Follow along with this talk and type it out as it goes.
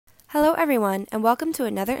Hello, everyone, and welcome to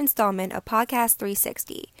another installment of Podcast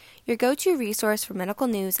 360, your go-to resource for medical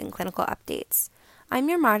news and clinical updates. I'm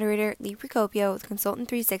your moderator, Lee Procopio with Consultant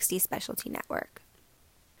 360 Specialty Network.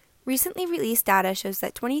 Recently released data shows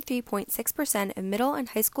that 23.6% of middle and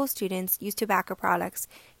high school students use tobacco products,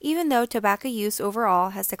 even though tobacco use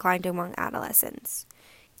overall has declined among adolescents.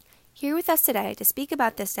 Here with us today to speak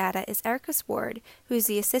about this data is Erica Sward, who is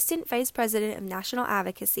the Assistant Vice President of National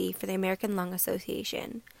Advocacy for the American Lung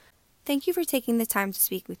Association. Thank you for taking the time to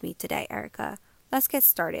speak with me today, Erica. Let's get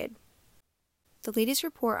started. The latest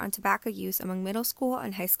report on tobacco use among middle school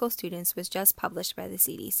and high school students was just published by the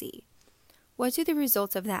CDC. What do the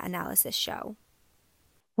results of that analysis show?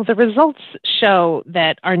 Well, the results show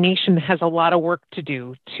that our nation has a lot of work to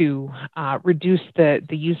do to reduce the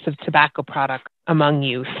use of tobacco products among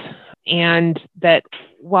youth, and that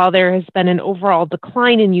while there has been an overall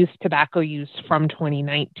decline in youth tobacco use from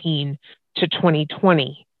 2019 to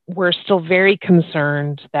 2020, we're still very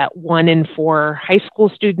concerned that 1 in 4 high school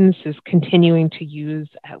students is continuing to use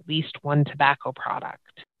at least one tobacco product.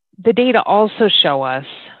 The data also show us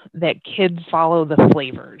that kids follow the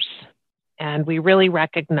flavors. And we really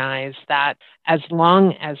recognize that as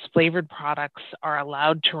long as flavored products are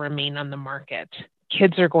allowed to remain on the market,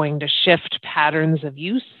 kids are going to shift patterns of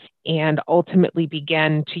use and ultimately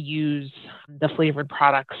begin to use the flavored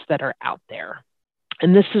products that are out there.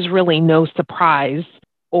 And this is really no surprise.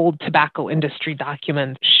 Old tobacco industry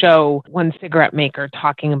documents show one cigarette maker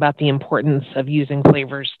talking about the importance of using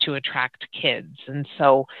flavors to attract kids. And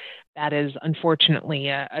so that is unfortunately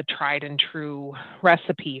a tried and true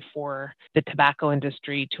recipe for the tobacco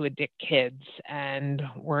industry to addict kids. And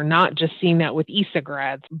we're not just seeing that with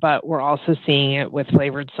e-cigarettes, but we're also seeing it with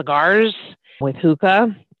flavored cigars, with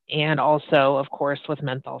hookah, and also, of course, with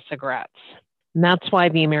menthol cigarettes. And that's why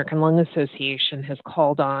the American Lung Association has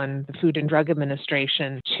called on the Food and Drug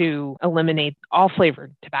Administration to eliminate all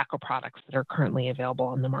flavored tobacco products that are currently available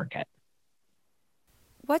on the market.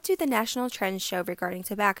 What do the national trends show regarding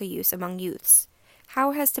tobacco use among youths?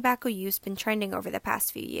 How has tobacco use been trending over the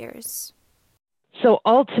past few years? So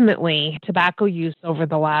ultimately, tobacco use over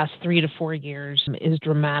the last 3 to 4 years is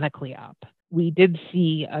dramatically up. We did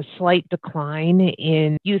see a slight decline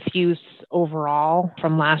in youth use overall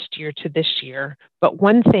from last year to this year. But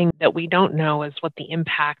one thing that we don't know is what the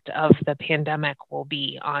impact of the pandemic will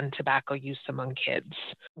be on tobacco use among kids.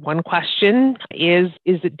 One question is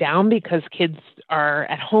it down because kids are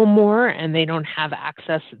at home more and they don't have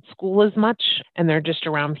access at school as much and they're just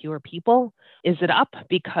around fewer people? Is it up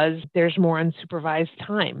because there's more unsupervised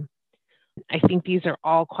time? I think these are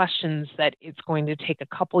all questions that it's going to take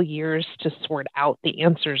a couple years to sort out the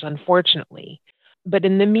answers, unfortunately. But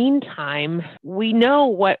in the meantime, we know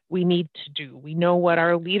what we need to do. We know what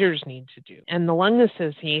our leaders need to do. And the Lung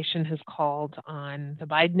Association has called on the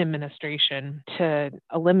Biden administration to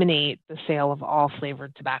eliminate the sale of all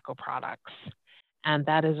flavored tobacco products. And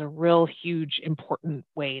that is a real huge, important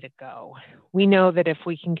way to go. We know that if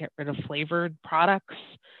we can get rid of flavored products,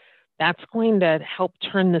 that's going to help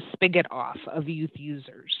turn the spigot off of youth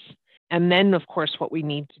users. And then, of course, what we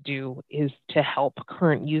need to do is to help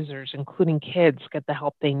current users, including kids, get the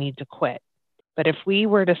help they need to quit. But if we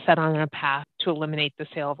were to set on a path to eliminate the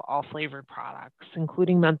sale of all flavored products,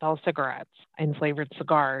 including menthol cigarettes and flavored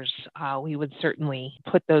cigars, we would certainly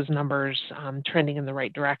put those numbers trending in the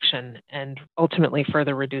right direction and ultimately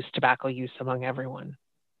further reduce tobacco use among everyone.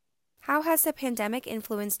 How has the pandemic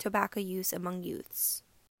influenced tobacco use among youths?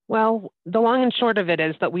 Well, the long and short of it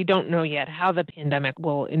is that we don't know yet how the pandemic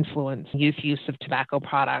will influence youth use of tobacco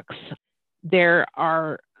products. There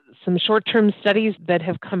are some short-term studies that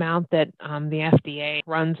have come out that the FDA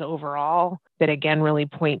runs overall that again really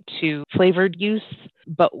point to flavored use,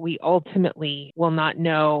 but we ultimately will not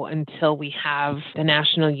know until we have the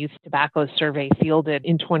National Youth Tobacco Survey fielded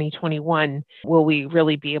in 2021. Will we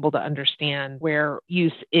really be able to understand where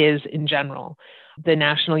use is in general? The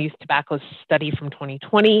National Youth Tobacco Study from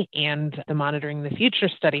 2020 and the Monitoring the Future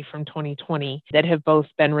study from 2020 that have both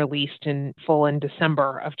been released in full in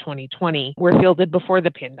December of 2020 were fielded before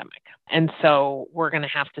the pandemic. And so we're going to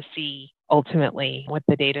have to see ultimately what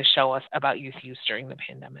the data show us about youth use during the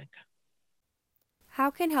pandemic.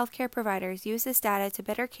 How can healthcare providers use this data to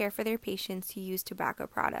better care for their patients who use tobacco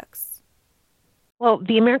products? Well,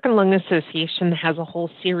 the American Lung Association has a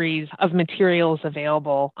whole series of materials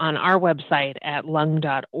available on our website at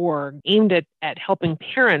lung.org aimed at helping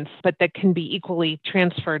parents, but that can be equally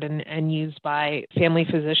transferred and used by family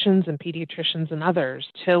physicians and pediatricians and others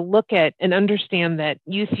to look at and understand that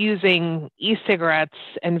youth using e-cigarettes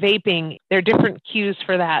and vaping, there are different cues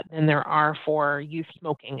for that than there are for youth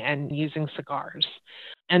smoking and using cigars.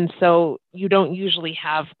 And so you don't usually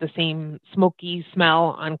have the same smoky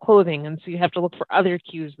smell on clothing. And so you have to look for other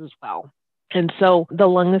cues as well. And so the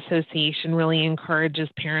Lung Association really encourages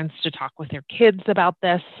parents to talk with their kids about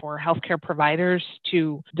this, or healthcare providers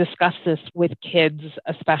to discuss this with kids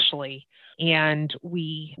especially. And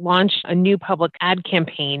we launched a new public ad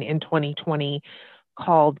campaign in 2020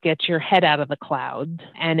 called Get Your Head Out of the Clouds,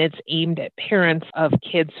 and it's aimed at parents of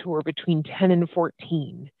kids who are between 10 and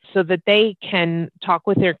 14 so that they can talk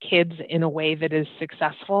with their kids in a way that is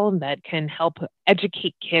successful and that can help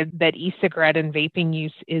educate kids that e-cigarette and vaping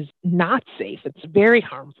use is not safe. It's very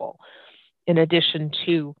harmful. In addition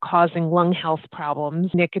to causing lung health problems,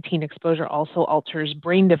 nicotine exposure also alters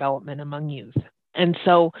brain development among youth. And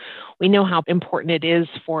so we know how important it is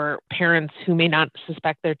for parents who may not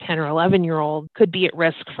suspect their 10 or 11-year-old could be at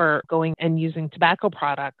risk for going and using tobacco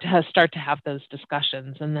product to start to have those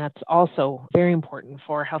discussions. And that's also very important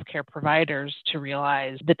for healthcare providers to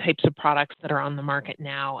realize the types of products that are on the market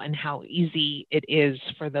now and how easy it is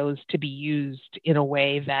for those to be used in a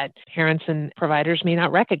way that parents and providers may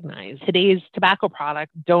not recognize. Today's tobacco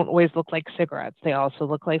products don't always look like cigarettes. They also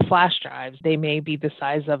look like flash drives. They may be the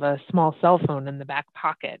size of a small cell phone in the back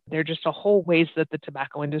pocket. They're just a whole ways that the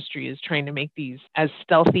tobacco industry is trying to make these as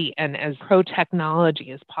stealthy and as pro-technology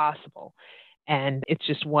as possible. And it's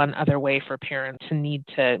just one other way for parents to need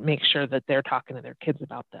to make sure that they're talking to their kids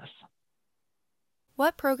about this.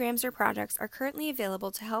 What programs or projects are currently available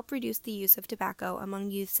to help reduce the use of tobacco among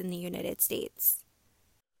youths in the United States?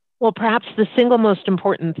 Well, perhaps the single most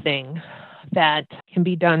important thing that can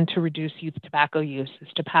be done to reduce youth tobacco use is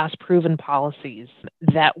to pass proven policies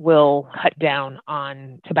that will cut down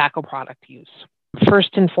on tobacco product use. First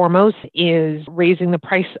and foremost is raising the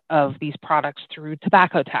price of these products through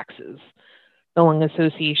tobacco taxes. The Lung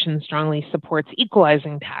Association strongly supports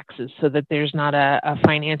equalizing taxes so that there's not a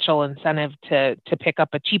financial incentive to pick up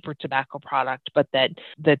a cheaper tobacco product, but that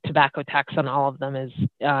the tobacco tax on all of them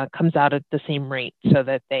comes out at the same rate so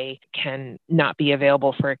that they can not be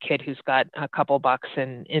available for a kid who's got a couple bucks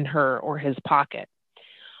in her or his pocket.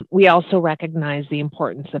 We also recognize the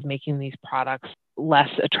importance of making these products less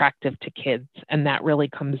attractive to kids, and that really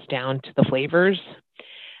comes down to the flavors,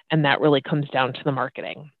 and that really comes down to the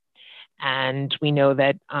marketing. And we know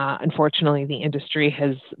that, unfortunately, the industry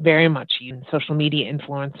has very much used social media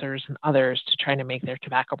influencers and others to try to make their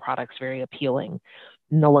tobacco products very appealing.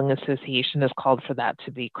 And the Lung Association has called for that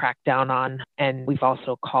to be cracked down on. And we've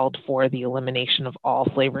also called for the elimination of all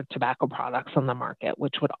flavored tobacco products on the market,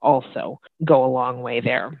 which would also go a long way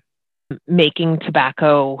there. Making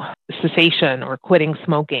tobacco cessation or quitting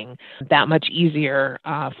smoking that much easier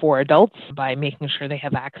for adults by making sure they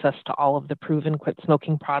have access to all of the proven quit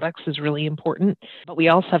smoking products is really important. But we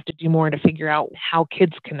also have to do more to figure out how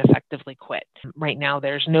kids can effectively quit. Right now,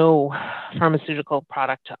 there's no pharmaceutical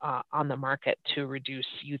product on the market to reduce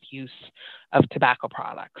youth use of tobacco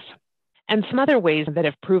products. And some other ways that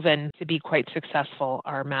have proven to be quite successful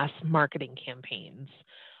are mass marketing campaigns.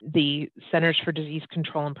 The Centers for Disease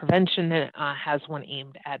Control and Prevention has one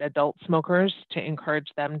aimed at adult smokers to encourage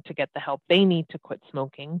them to get the help they need to quit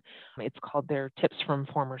smoking. It's called their Tips from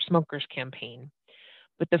Former Smokers campaign.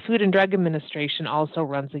 But the Food and Drug Administration also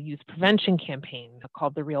runs a youth prevention campaign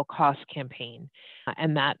called the Real Cost campaign.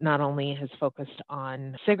 And that not only has focused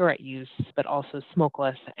on cigarette use, but also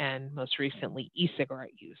smokeless and most recently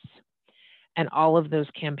e-cigarette use. And all of those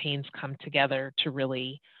campaigns come together to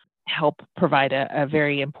really help provide a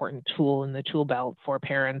very important tool in the tool belt for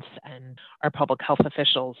parents and our public health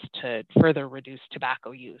officials to further reduce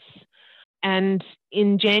tobacco use. And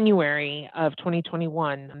in January of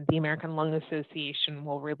 2021, the American Lung Association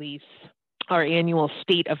will release our annual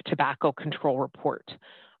State of Tobacco Control Report.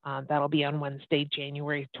 That'll be on Wednesday,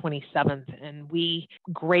 January 27th. And we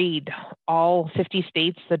grade all 50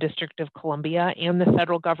 states, the District of Columbia, and the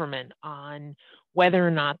federal government on whether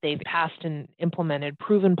or not they've passed and implemented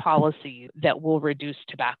proven policies that will reduce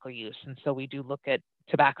tobacco use. And so we do look at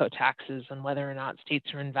tobacco taxes and whether or not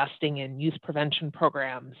states are investing in youth prevention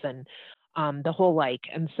programs and the whole like.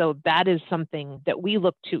 And so that is something that we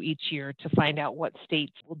look to each year to find out what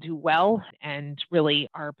states will do well and really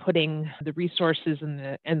are putting the resources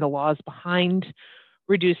and the laws behind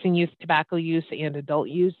reducing youth tobacco use and adult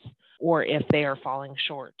use, or if they are falling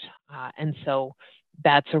short. And so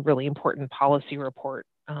that's a really important policy report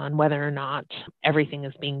on whether or not everything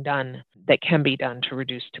is being done that can be done to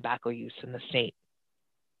reduce tobacco use in the state.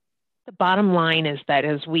 The bottom line is that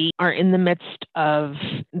as we are in the midst of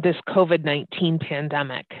this COVID-19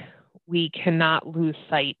 pandemic, we cannot lose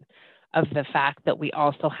sight of the fact that we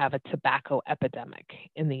also have a tobacco epidemic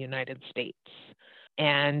in the United States.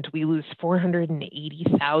 And we lose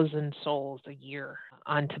 480,000 souls a year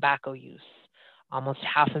on tobacco use, almost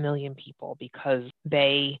 500,000 people, because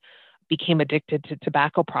they became addicted to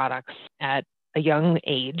tobacco products at a young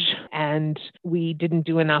age, and we didn't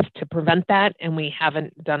do enough to prevent that, and we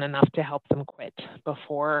haven't done enough to help them quit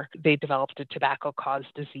before they developed a tobacco-caused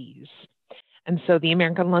disease. And so the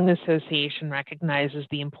American Lung Association recognizes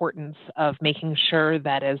the importance of making sure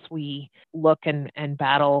that as we look and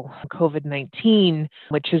battle COVID-19,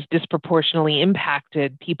 which has disproportionately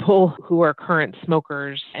impacted people who are current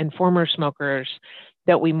smokers and former smokers,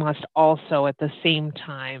 that we must also at the same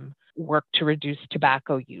time work to reduce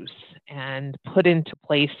tobacco use and put into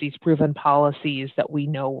place these proven policies that we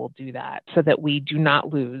know will do that, so that we do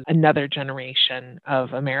not lose another generation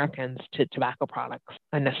of Americans to tobacco products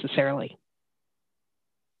unnecessarily.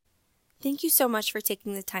 Thank you so much for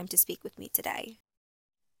taking the time to speak with me today.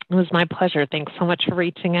 It was my pleasure. Thanks so much for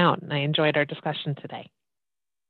reaching out, and I enjoyed our discussion today.